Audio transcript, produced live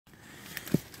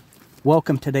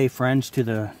Welcome today, friends, to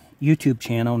the YouTube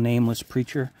channel, Nameless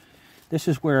Preacher. This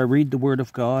is where I read the Word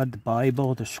of God, the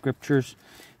Bible, the Scriptures.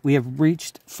 We have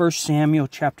reached 1 Samuel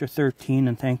chapter 13,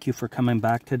 and thank you for coming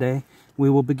back today.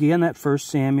 We will begin at 1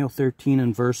 Samuel 13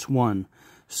 and verse 1.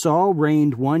 Saul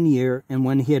reigned 1 year, and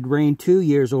when he had reigned 2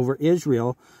 years over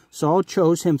Israel, Saul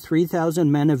chose him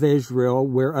 3,000 men of Israel,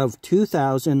 whereof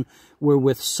 2,000 were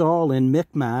with Saul in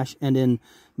Michmash and in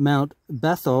Mount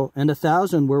Bethel, and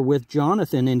 1,000 were with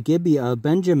Jonathan in Gibeah of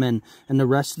Benjamin, and the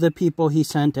rest of the people he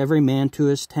sent every man to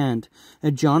his tent.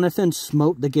 And Jonathan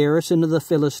smote the garrison of the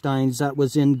Philistines that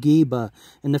was in Gibeah,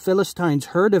 and the Philistines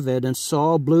heard of it, and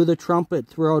Saul blew the trumpet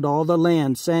throughout all the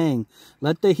land, saying,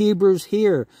 Let the Hebrews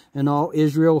hear. And all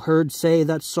Israel heard say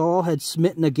that Saul had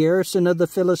smitten a garrison of the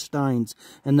Philistines,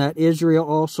 and that Israel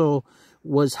also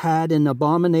had an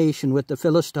abomination with the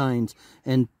Philistines,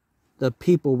 and the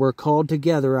people were called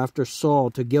together after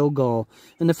Saul to Gilgal.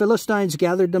 And the Philistines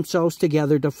gathered themselves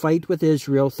together to fight with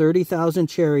Israel, 30,000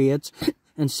 chariots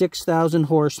and 6,000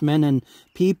 horsemen and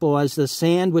people as the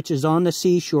sand which is on the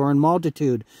seashore in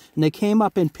multitude. And they came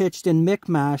up and pitched in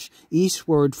Michmash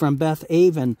eastward from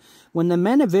Beth-aven. When the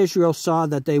men of Israel saw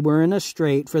that they were in a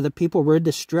strait, for the people were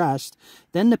distressed,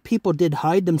 then the people did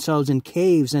hide themselves in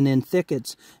caves and in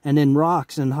thickets and in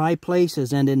rocks and high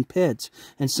places and in pits.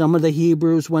 And some of the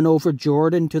Hebrews went over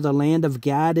Jordan to the land of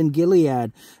Gad and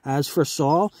Gilead. As for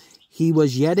Saul, he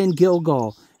was yet in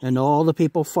Gilgal, and all the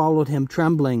people followed him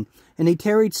trembling. And he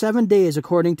tarried 7 days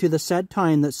according to the set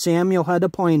time that Samuel had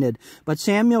appointed. But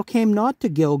Samuel came not to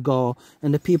Gilgal,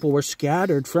 and the people were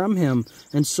scattered from him.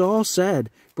 And Saul said,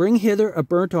 Bring hither a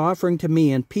burnt offering to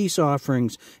me, and peace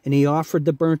offerings. And he offered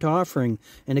the burnt offering.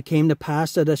 And it came to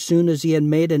pass that as soon as he had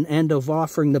made an end of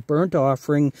offering the burnt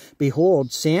offering,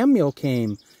 behold, Samuel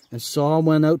came. And Saul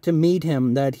went out to meet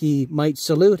him, that he might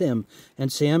salute him.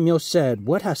 And Samuel said,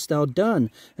 What hast thou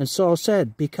done? And Saul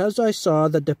said, Because I saw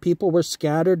that the people were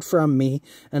scattered from me,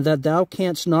 and that thou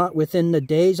canst not within the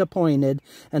days appointed,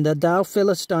 and that thou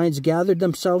Philistines gathered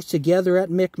themselves together at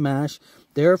Michmash.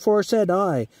 Therefore said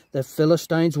I, The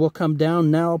Philistines will come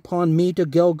down now upon me to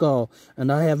Gilgal,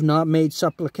 and I have not made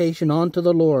supplication unto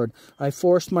the Lord. I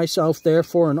forced myself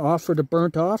therefore and offered a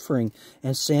burnt offering.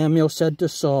 And Samuel said to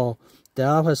Saul,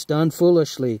 Thou hast done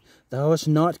foolishly. Thou hast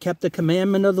not kept the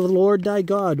commandment of the Lord thy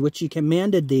God, which he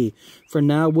commanded thee. For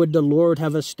now would the Lord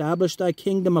have established thy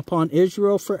kingdom upon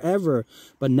Israel forever.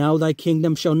 But now thy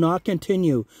kingdom shall not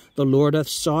continue. The Lord hath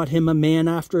sought him a man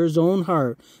after his own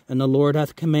heart, and the Lord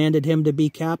hath commanded him to be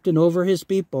captain over his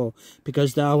people,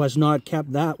 because thou hast not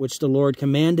kept that which the Lord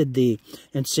commanded thee.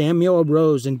 And Samuel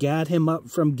arose and gat him up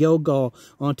from Gilgal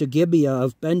unto Gibeah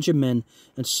of Benjamin.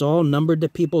 And Saul numbered the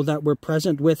people that were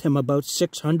present with him about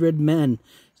 600 men.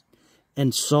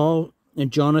 And Saul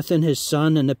and Jonathan his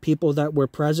son and the people that were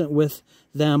present with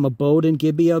them abode in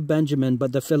Gibeah of Benjamin,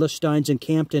 but the Philistines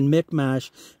encamped in Michmash.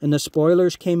 And the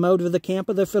spoilers came out of the camp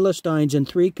of the Philistines in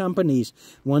 3 companies.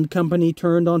 One company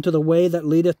turned unto the way that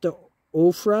leadeth to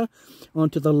Ophrah,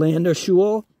 unto the land of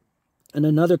Shual. And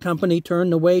another company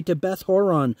turned the way to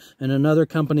Beth-horon, and another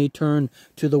company turned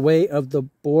to the way of the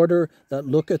border that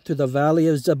looketh to the valley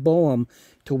of Zeboim,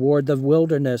 toward the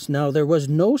wilderness. Now there was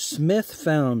no smith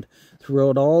found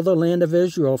throughout all the land of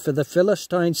Israel, for the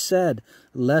Philistines said,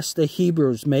 Lest the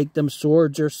Hebrews make them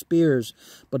swords or spears.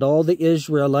 But all the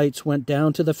Israelites went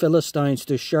down to the Philistines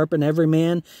to sharpen every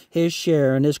man his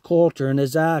share, and his coulter, and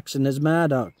his axe, and his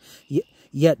mattock.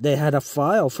 Yet they had a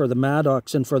file for the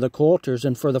mattocks, and for the coulters,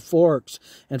 and for the forks,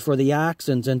 and for the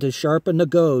axes, and to sharpen the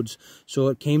goads. So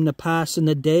it came to pass in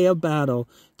the day of battle,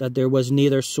 that there was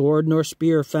neither sword nor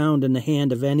spear found in the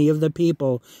hand of any of the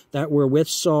people that were with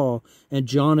Saul and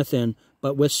Jonathan,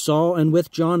 but with Saul and with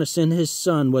Jonathan his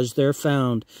son was there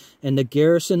found. And the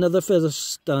garrison of the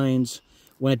Philistines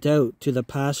went out to the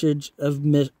passage of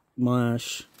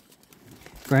Michmash.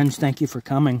 Friends, thank you for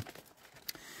coming.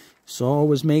 Saul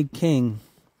was made king,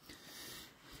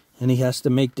 and he has to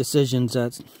make decisions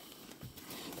that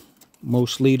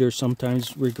most leaders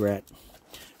sometimes regret.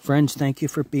 Friends, thank you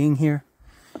for being here.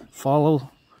 Follow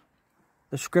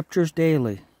the Scriptures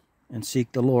daily and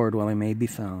seek the Lord while he may be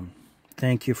found.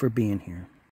 Thank you for being here.